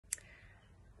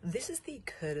This is the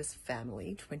Curtis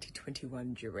Family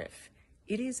 2021 Durif.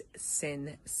 It is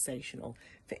sensational.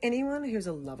 For anyone who's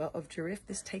a lover of Durif,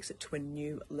 this takes it to a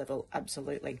new level,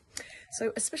 absolutely.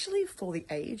 So especially for the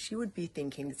age, you would be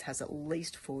thinking this has at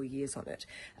least 4 years on it.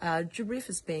 Durif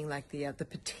is being like the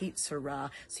petite Syrah,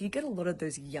 so you get a lot of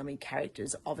those yummy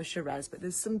characters of a Shiraz, but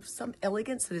there's some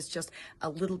elegance that is just a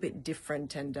little bit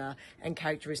different and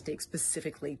characteristic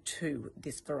specifically to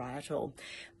this varietal.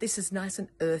 This is nice and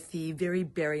earthy, very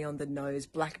berry on the nose,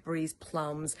 blackberries,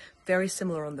 plums, very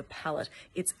similar on the palate.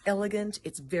 It's elegant,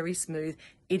 it's very smooth.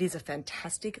 It is a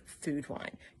fantastic food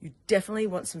wine. You definitely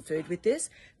want some food with this.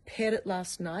 Paired it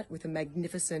last night with a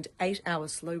magnificent 8-hour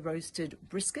slow roasted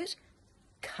brisket.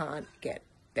 Can't get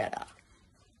better.